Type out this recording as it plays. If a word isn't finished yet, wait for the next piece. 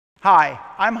Hi,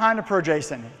 I'm HondaPro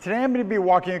Jason. Today I'm going to be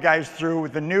walking you guys through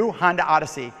the new Honda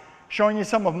Odyssey, showing you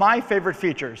some of my favorite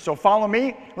features. So follow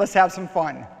me, let's have some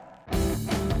fun.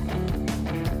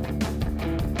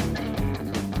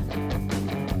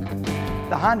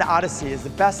 The Honda Odyssey is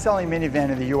the best-selling minivan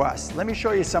in the US. Let me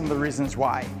show you some of the reasons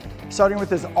why. Starting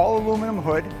with this all-aluminum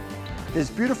hood,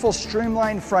 this beautiful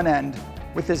streamlined front end,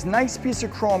 with this nice piece of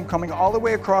chrome coming all the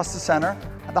way across the center.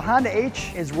 The Honda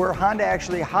H is where Honda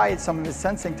actually hides some of its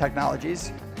sensing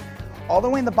technologies. All the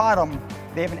way in the bottom,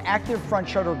 they have an active front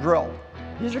shutter grille.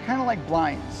 These are kind of like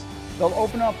blinds. They'll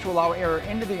open up to allow air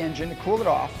into the engine to cool it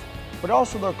off, but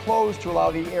also they'll close to allow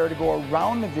the air to go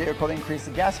around the vehicle to increase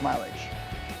the gas mileage.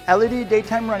 LED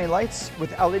daytime running lights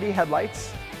with LED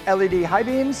headlights, LED high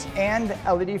beams, and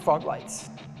LED fog lights.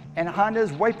 And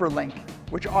Honda's Wiper Link,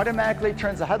 which automatically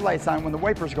turns the headlights on when the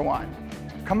wipers go on.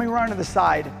 Coming around to the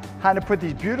side, Honda put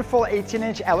these beautiful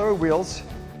 18-inch alloy wheels,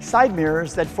 side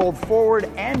mirrors that fold forward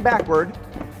and backward.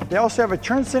 They also have a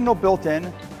turn signal built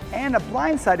in and a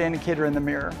blind side indicator in the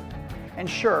mirror. And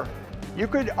sure, you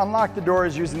could unlock the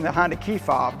doors using the Honda key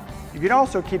fob. You can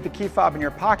also keep the key fob in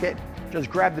your pocket. Just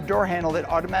grab the door handle, it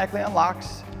automatically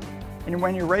unlocks. And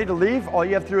when you're ready to leave, all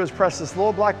you have to do is press this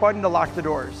little black button to lock the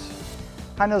doors.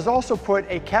 Honda's also put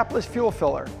a capless fuel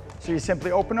filler. So you simply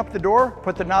open up the door,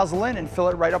 put the nozzle in, and fill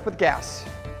it right up with gas.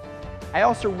 I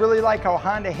also really like how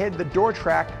Honda hid the door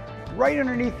track right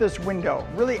underneath this window,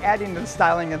 really adding to the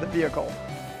styling of the vehicle.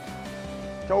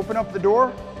 To open up the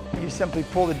door, you simply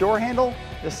pull the door handle.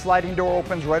 The sliding door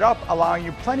opens right up, allowing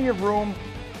you plenty of room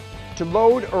to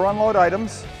load or unload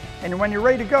items. And when you're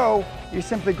ready to go, you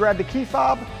simply grab the key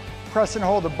fob, press and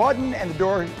hold the button, and the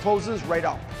door closes right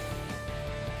up.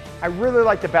 I really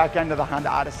like the back end of the Honda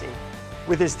Odyssey.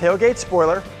 With his tailgate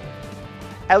spoiler,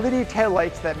 LED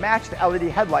taillights that match the LED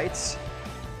headlights,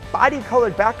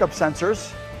 body-colored backup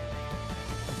sensors,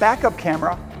 a backup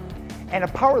camera, and a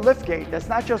power liftgate that's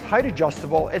not just height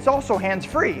adjustable, it's also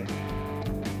hands-free.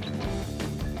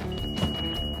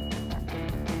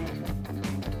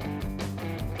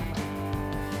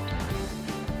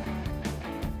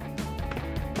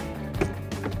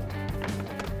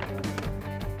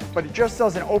 But it just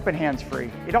doesn't open hands-free,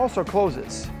 it also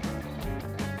closes.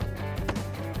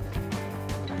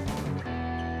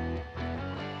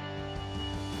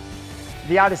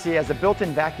 The Odyssey has a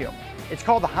built-in vacuum. It's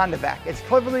called the Honda Vac. It's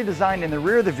cleverly designed in the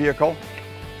rear of the vehicle.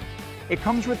 It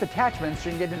comes with attachments so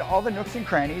you can get into all the nooks and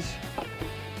crannies,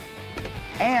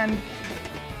 and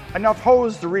enough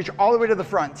hose to reach all the way to the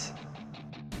front.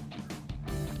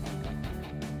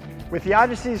 With the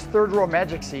Odyssey's third row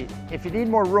magic seat, if you need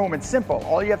more room, it's simple.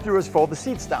 All you have to do is fold the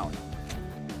seats down.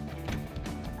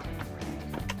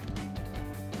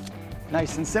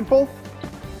 Nice and simple.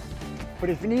 But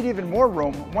if you need even more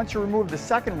room, once you remove the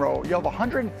second row, you'll have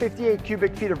 158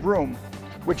 cubic feet of room,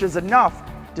 which is enough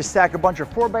to stack a bunch of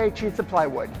 4x8 sheets of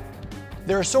plywood.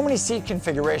 There are so many seat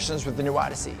configurations with the new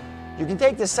Odyssey. You can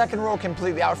take the second row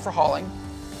completely out for hauling.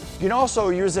 You can also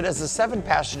use it as a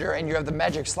 7-passenger and you have the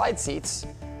magic slide seats,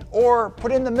 or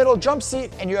put in the middle jump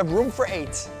seat and you have room for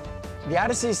 8. The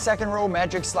Odyssey's second row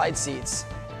magic slide seats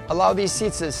allow these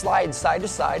seats to slide side to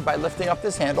side by lifting up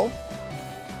this handle.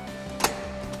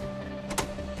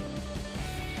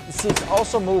 The seats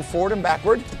also move forward and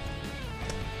backward.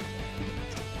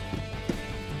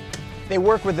 They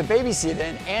work with the baby seat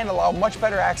in and allow much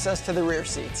better access to the rear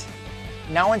seats.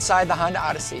 Now inside the Honda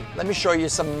Odyssey, let me show you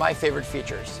some of my favorite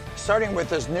features, starting with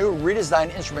this new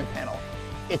redesigned instrument panel.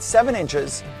 It's 7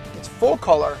 inches, it's full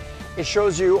color, it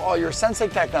shows you all your sensing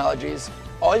technologies,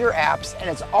 all your apps, and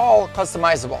it's all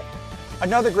customizable.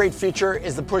 Another great feature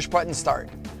is the push button start.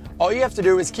 All you have to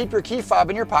do is keep your key fob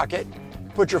in your pocket,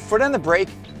 put your foot on the brake,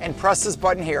 and press this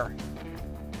button here.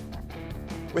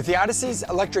 With the Odyssey's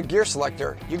electric gear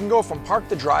selector, you can go from park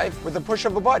to drive with the push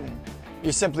of a button.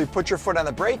 You simply put your foot on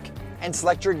the brake and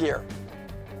select your gear.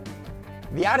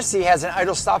 The Odyssey has an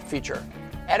idle stop feature.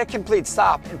 At a complete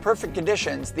stop, in perfect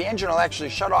conditions, the engine will actually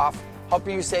shut off,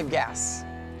 helping you save gas.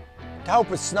 To help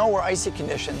with snow or icy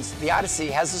conditions, the Odyssey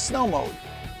has a snow mode.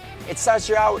 It starts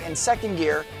you out in second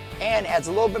gear and adds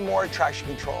a little bit more traction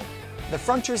control. The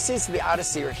front 2 seats of the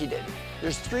Odyssey are heated.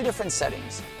 There's 3 different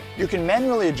settings. You can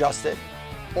manually adjust it,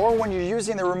 or when you're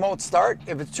using the remote start,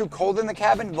 if it's too cold in the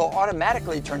cabin, they'll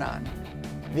automatically turn on.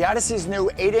 The Odyssey's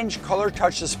new 8-inch color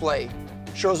touch display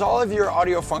shows all of your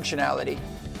audio functionality,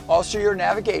 also your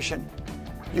navigation.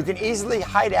 You can easily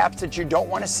hide apps that you don't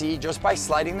want to see just by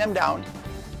sliding them down,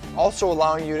 also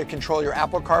allowing you to control your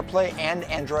Apple CarPlay and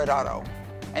Android Auto.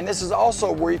 And this is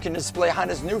also where you can display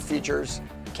Honda's new features,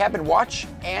 Cabin Watch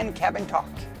and Cabin Talk.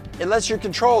 It lets you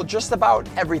control just about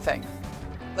everything.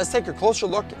 Let's take a closer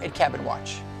look at Cabin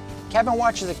Watch. Cabin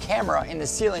Watch is a camera in the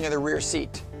ceiling of the rear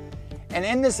seat. And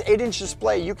in this 8-inch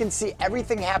display, you can see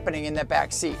everything happening in that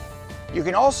back seat. You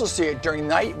can also see it during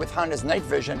night with Honda's night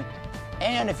vision.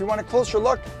 And if you want a closer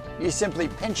look, you simply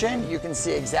pinch in, you can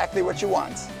see exactly what you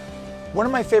want. One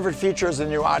of my favorite features of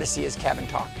the new Odyssey is Cabin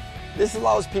Talk. This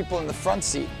allows people in the front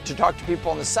seat to talk to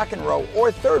people in the second row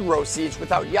or third row seats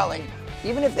without yelling,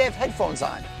 even if they have headphones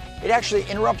on. It actually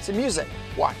interrupts the music.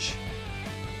 Watch.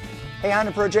 Hey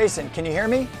HondaPro Jason, can you hear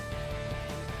me?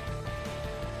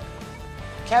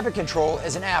 Cabin Control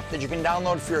is an app that you can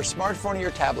download for your smartphone or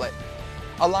your tablet,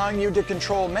 allowing you to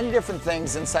control many different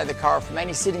things inside the car from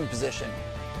any seating position,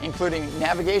 including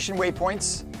navigation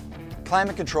waypoints,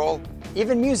 climate control,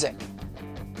 even music.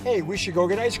 Hey, we should go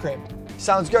get ice cream.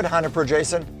 Sounds good, HondaPro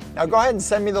Jason. Now go ahead and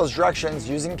send me those directions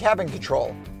using Cabin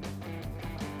Control.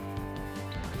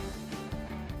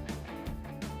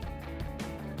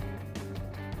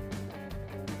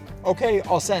 Okay,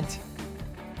 all sent.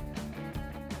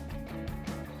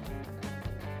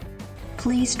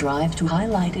 Please drive to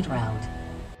highlighted route.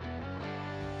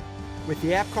 With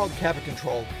the app called Cabin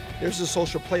Control, there's a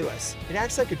social playlist. It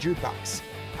acts like a jukebox.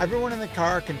 Everyone in the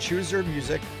car can choose their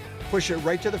music, push it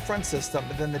right to the front system,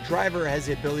 and then the driver has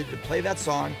the ability to play that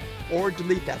song or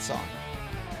delete that song.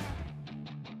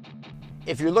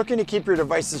 If you're looking to keep your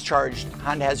devices charged,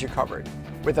 Honda has you covered.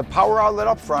 With a power outlet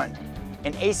up front,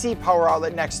 an AC power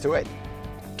outlet next to it,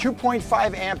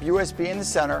 2.5 amp USB in the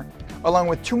center, along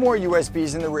with 2 more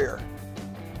USBs in the rear.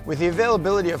 With the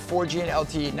availability of 4G and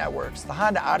LTE networks, the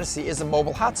Honda Odyssey is a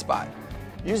mobile hotspot.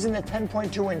 Using the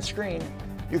 10.2-inch screen,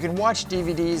 you can watch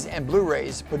DVDs and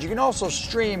Blu-rays, but you can also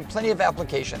stream plenty of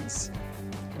applications.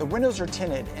 The windows are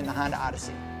tinted in the Honda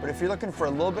Odyssey, but if you're looking for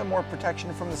a little bit more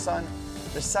protection from the sun,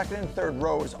 the second and third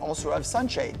rows also have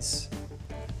sunshades.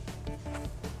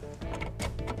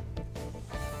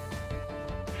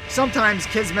 Sometimes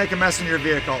kids make a mess in your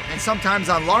vehicle, and sometimes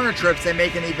on longer trips they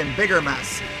make an even bigger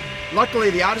mess. Luckily,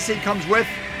 the Odyssey comes with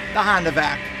the Honda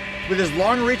Vac, with his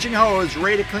long-reaching hose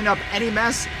ready to clean up any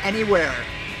mess anywhere.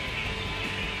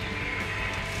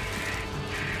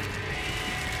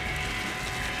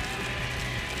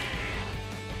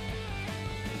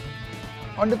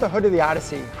 Under the hood of the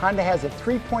Odyssey, Honda has a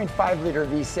 3.5-liter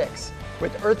V6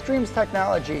 with EarthDreams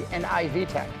technology and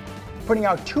iVTEC, putting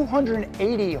out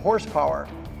 280 horsepower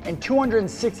and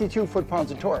 262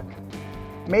 foot-pounds of torque.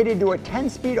 Made into a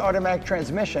 10-speed automatic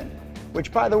transmission,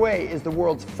 which by the way is the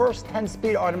world's first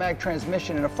 10-speed automatic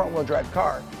transmission in a front-wheel drive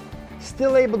car,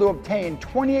 still able to obtain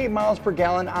 28 miles per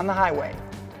gallon on the highway.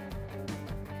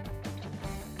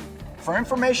 For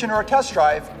information or a test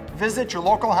drive, visit your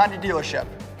local Honda dealership.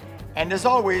 And as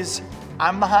always,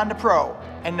 I'm the Honda Pro,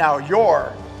 and now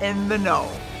you're in the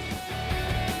know.